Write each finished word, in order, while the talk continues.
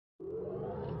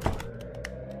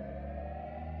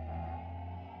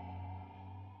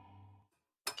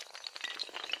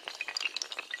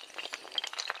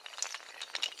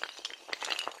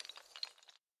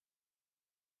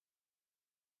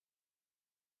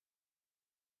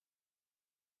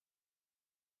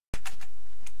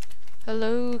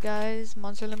Hello guys,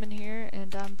 Monster Lemon here,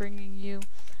 and I'm bringing you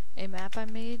a map I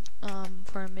made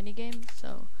for a minigame.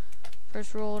 So,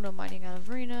 first rule, no mining out of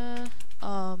arena.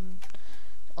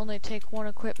 Only take one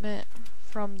equipment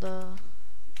from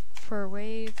per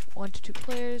wave, 1 to 2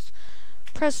 players.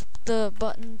 Press the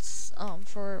buttons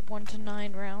for 1 to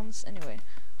 9 rounds. Anyway,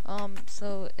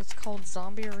 so it's called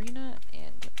Zombie Arena,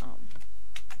 and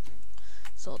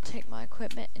so I'll take my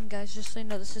equipment. And guys, just so you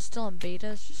know, this is still in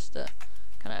beta. It's just a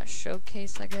kind of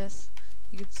showcase, I guess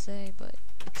you could say, but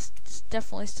it's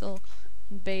definitely still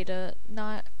in beta.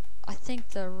 I think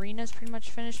the arena is pretty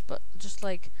much finished, but just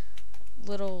like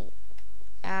little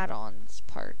add-ons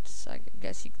parts, I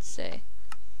guess you could say.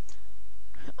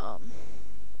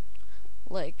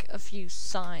 Like a few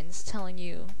signs telling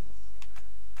you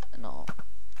and all.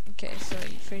 Okay, so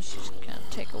you first just kind of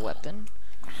take a weapon.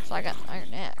 So I got an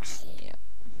iron axe. Yeah,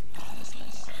 that's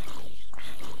nice.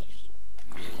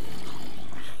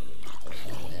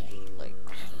 Like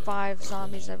 5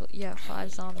 zombies.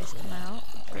 5 zombies come out.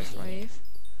 First wave.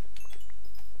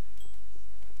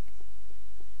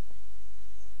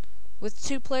 With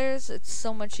 2 players, it's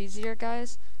so much easier,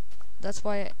 guys. That's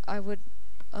why I would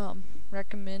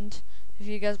recommend, if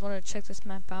you guys want to check this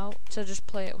map out, to just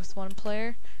play it with 1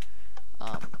 player.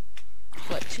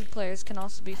 But 2 players can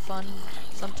also be fun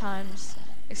sometimes,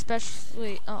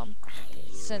 especially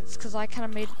because I kind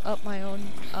of made up my own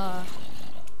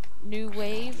new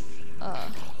wave.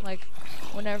 Like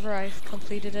whenever I've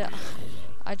completed it,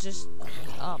 I just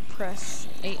press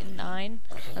 8 and 9.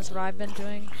 That's what I've been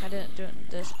doing. I didn't do it in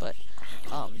this, but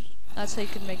that's how you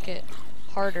can make it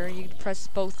harder. You can press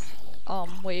both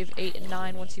wave 8 and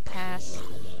 9 once you pass,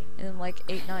 and then like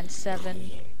 8, 9,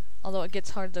 7. Although it gets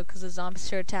hard though, because the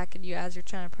zombies are attacking you as you're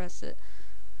trying to press it.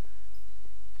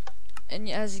 And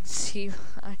as you can see,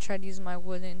 I tried using my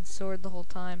wooden sword the whole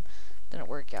time. Didn't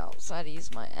work out, so I had to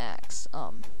use my axe.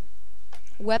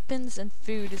 Weapons and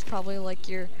food is probably like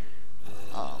your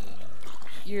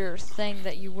thing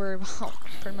that you worry about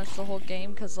pretty much the whole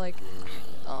game, because like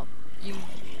you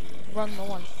run low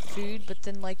on food, but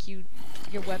then like your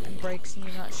weapon breaks and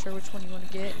you're not sure which one you want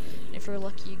to get. And if you're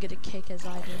lucky, you get a cake, as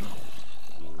I did.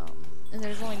 And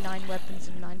there's only 9 weapons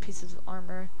and 9 pieces of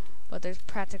armor, but there's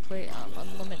practically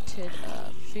unlimited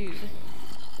food,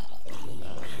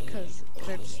 because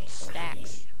they're just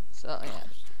stacks. So yeah.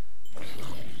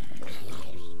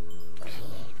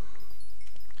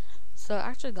 So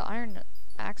actually, the iron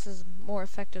axe is more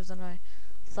effective than I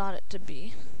thought it to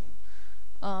be.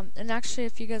 And actually,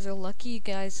 if you guys are lucky, you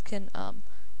guys can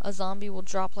a zombie will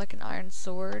drop like an iron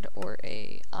sword or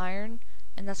a iron.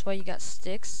 And that's why you got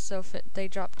sticks. So if they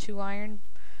drop 2 iron,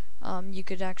 you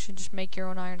could actually just make your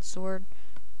own iron sword.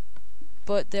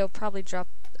 But they'll probably drop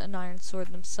an iron sword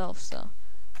themselves. So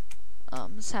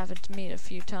this happened to me a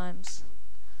few times.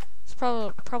 It's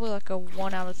probably like a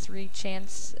 1 out of 3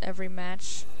 chance every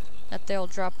match that they'll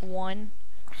drop 1,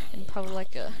 and probably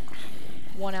like a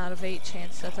 1 out of 8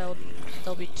 chance that there'll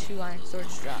be 2 iron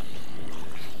swords dropped.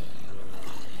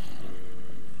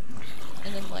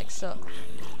 And then like so.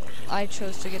 I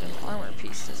chose to get an armor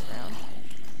piece this round.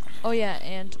 Oh yeah,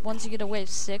 and once you get a wave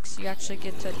 6, you actually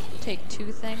get to take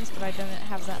 2 things, but I didn't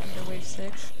have that under wave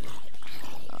 6.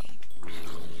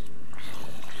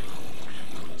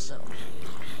 So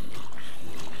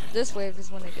this wave is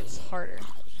when it gets harder.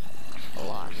 A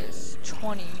lot. There's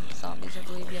 20 zombies, I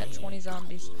believe. Yeah, 20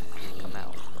 zombies come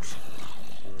out.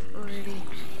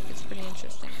 It's pretty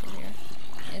interesting from here.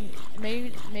 And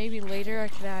maybe later I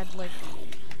could add like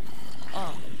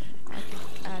I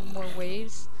could add more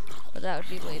waves, but that would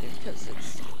be later, because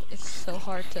it's so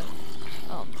hard to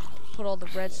put all the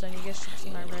redstone. You guys should see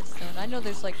my redstone. I know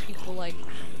there's like people like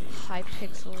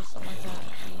Hypixel or something like that,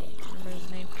 I don't remember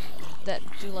his name, that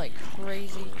do like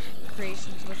crazy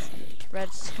creations with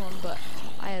redstone, but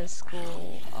I have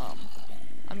school.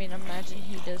 I mean, imagine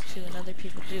he does too, and other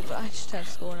people do, but I just have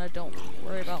school and I don't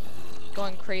worry about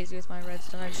going crazy with my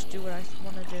redstone. I just do what I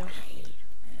want to do,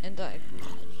 and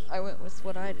I went with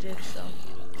what I did. So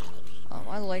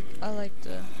I like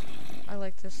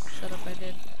this setup I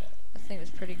did. I think it was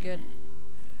pretty good.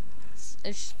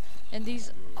 And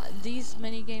these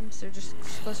mini games, they're just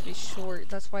supposed to be short.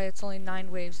 That's why it's only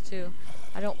 9 waves too.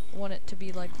 I don't want it to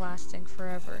be like lasting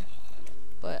forever.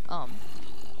 But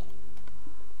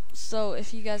so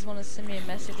if you guys want to send me a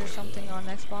message or something on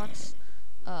Xbox,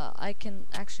 I can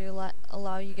actually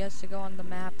allow you guys to go on the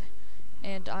map,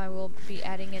 and I will be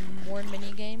adding in more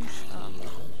mini games.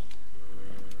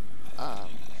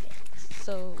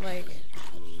 So like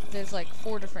there's like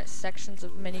 4 different sections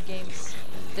of mini games.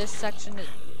 This section, it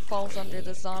falls under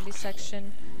the zombie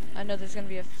section. I know there's gonna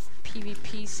be a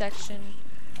PvP section,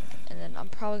 and then I'm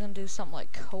probably gonna do something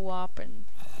like co-op and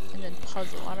then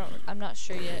puzzle. I'm not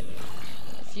sure yet.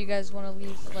 If you guys want to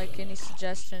leave like any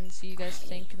suggestions you guys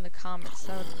think in the comments,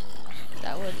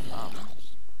 that would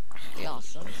be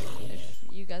awesome. If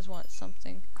you guys want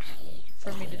something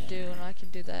for me to do, and I can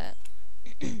do that.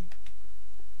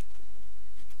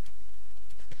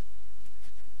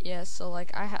 Yeah, so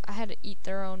like I had to eat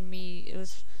their own meat. It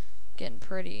was getting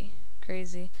pretty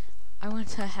crazy. I went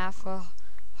to half a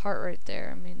heart right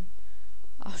there. I mean,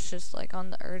 I was just like on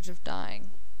the urge of dying.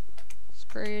 It's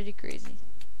pretty crazy.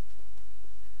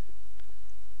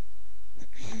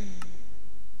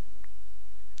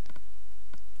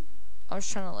 I was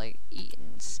trying to like eat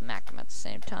and smack them at the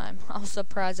same time. I was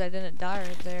surprised I didn't die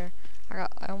right there. I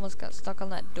almost got stuck on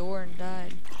that door and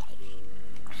died.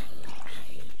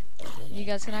 You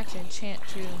guys can actually enchant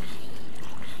too.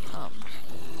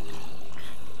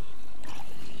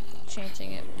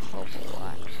 Enchanting it will help a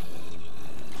lot,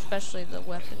 especially the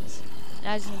weapons. And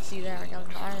as you can see there, I got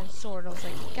an iron sword. I was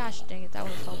like, gosh dang it, that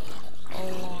would have helped a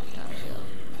long time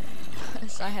ago.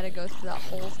 So I had to go through that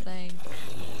whole thing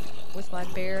with my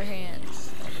bare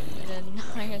hands, and then an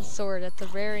iron sword at the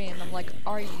very end. I'm like,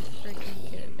 are you freaking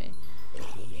kidding me?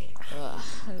 Ugh,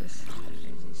 it was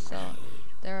crazy. So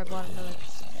there I bought another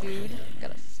piece of food.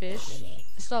 Got a fish.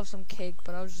 I still have some cake,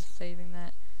 but I was just saving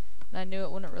that. And I knew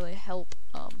it wouldn't really help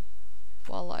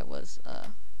while I was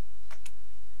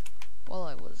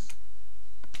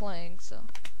playing, so.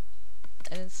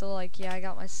 And then so like yeah, I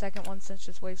got my second one since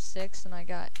it's wave 6, and I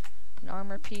got an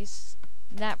armor piece.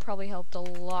 And that probably helped a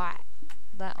lot.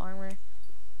 That armor.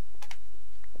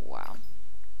 Wow.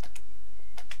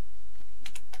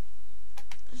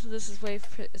 So this is wave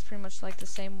is pretty much like the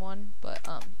same one, but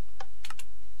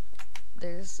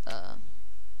there's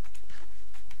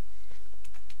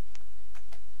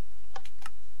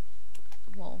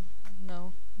well,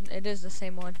 no, it is the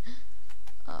same one.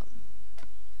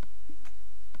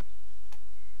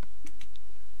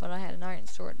 But I had an iron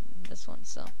sword in this one,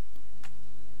 so.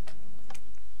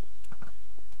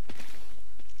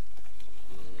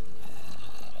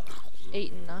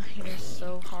 8 and 9 are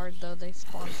so hard though, they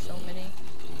spawn so many.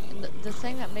 And the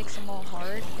thing that makes them all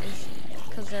hard is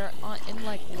because they're in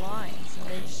like lines and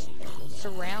they just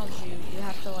surround you. You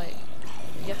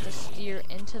have to steer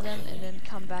into them and then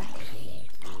come back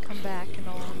and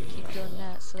all, and keep doing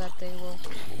that so that they will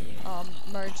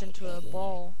merge into a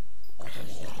ball,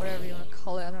 whatever you want to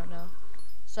call it, I don't know.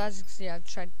 So as you can see, I've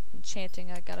tried enchanting.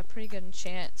 I got a pretty good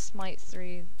enchant, Smite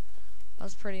 3. I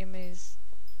was pretty amazed.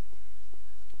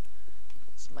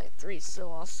 Smite 3 is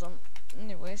so awesome.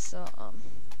 Anyway, so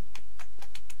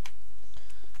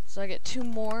I get 2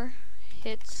 more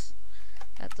hits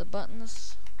at the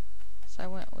buttons. So I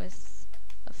went with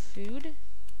a food,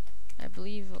 I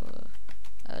believe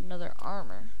another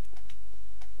armor.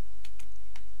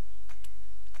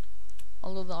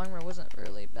 Although the armor wasn't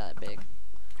really that big.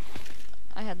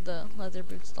 I had the leather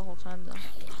boots the whole time though.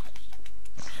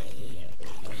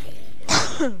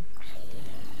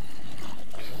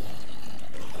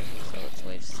 So it's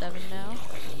wave 7 now.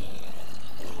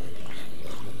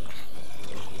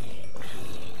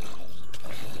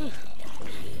 Whew.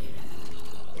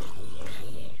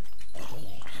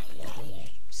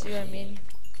 See what I mean?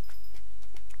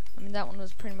 I mean, that one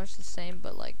was pretty much the same,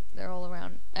 but like they're all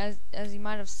around. As you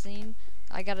might have seen,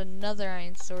 I got another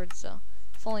iron sword, so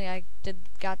if only I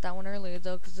got that one earlier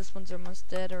though, because this one's almost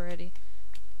dead already,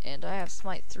 and I have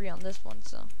Smite 3 on this one,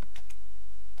 so.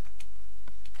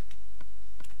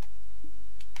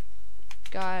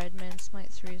 God, man, Smite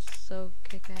 3 is so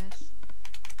kick-ass.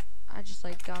 I just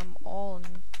like got them all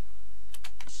in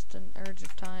just an urge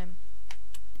of time.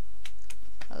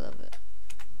 I love it.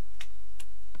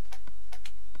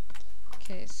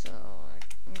 Okay, so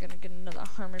I'm gonna get another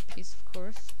armor piece, of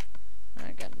course. And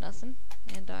I got nothing,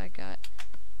 and I got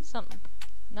something.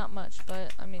 Not much,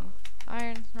 but I mean,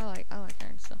 iron. I like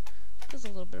iron, so there's a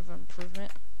little bit of an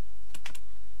improvement.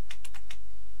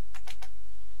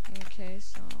 Okay,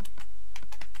 so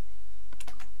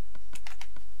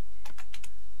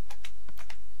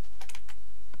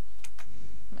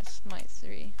my Smite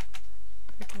 3,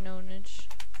 freaking ownage.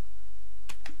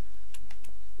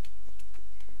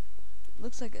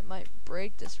 Looks like it might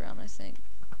break this round, I think.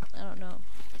 I don't know.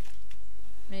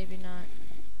 Maybe not.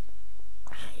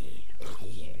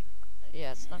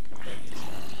 Yeah, it's not gonna break this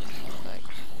round. Like,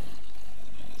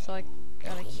 so I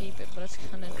gotta keep it, but it's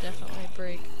gonna definitely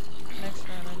break next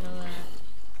round. I know that.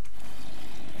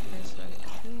 Okay, so I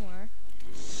get 2 more.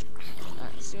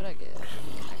 Alright, let's see what I get.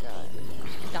 I got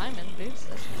diamond boots.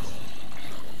 That's nice.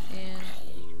 And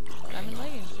diamond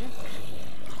leggings. Yeah.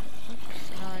 Okay,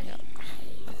 so now I got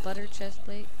butter chest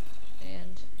plate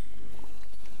and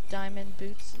diamond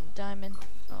boots and diamond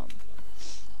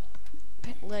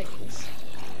leggings.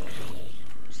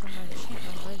 So I'm gonna enchant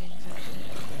my leggings actually.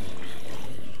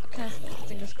 I kind of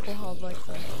think it's cool how like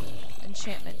the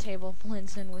enchantment table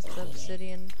blends in with the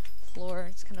obsidian floor.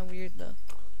 It's kind of weird though.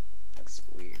 Looks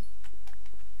weird.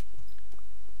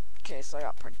 Okay, so I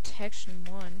got protection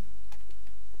 1.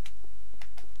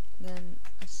 Then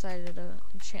I decided to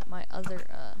enchant my other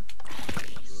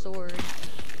sword.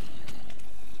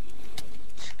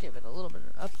 Just give it a little bit of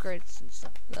an upgrade since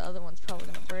the other one's probably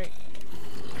gonna break.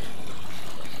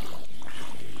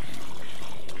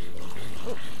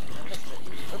 Oh, I missed it.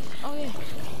 Oops. Oh yeah.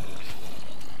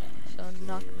 So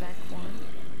knock back 1.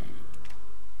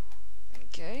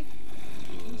 Okay.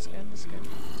 That's good, that's good.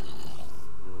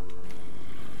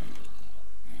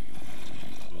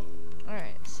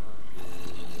 Alright, so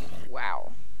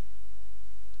wow.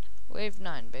 Wave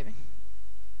 9, baby.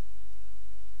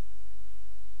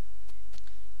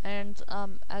 And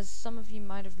as some of you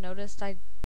might have noticed, I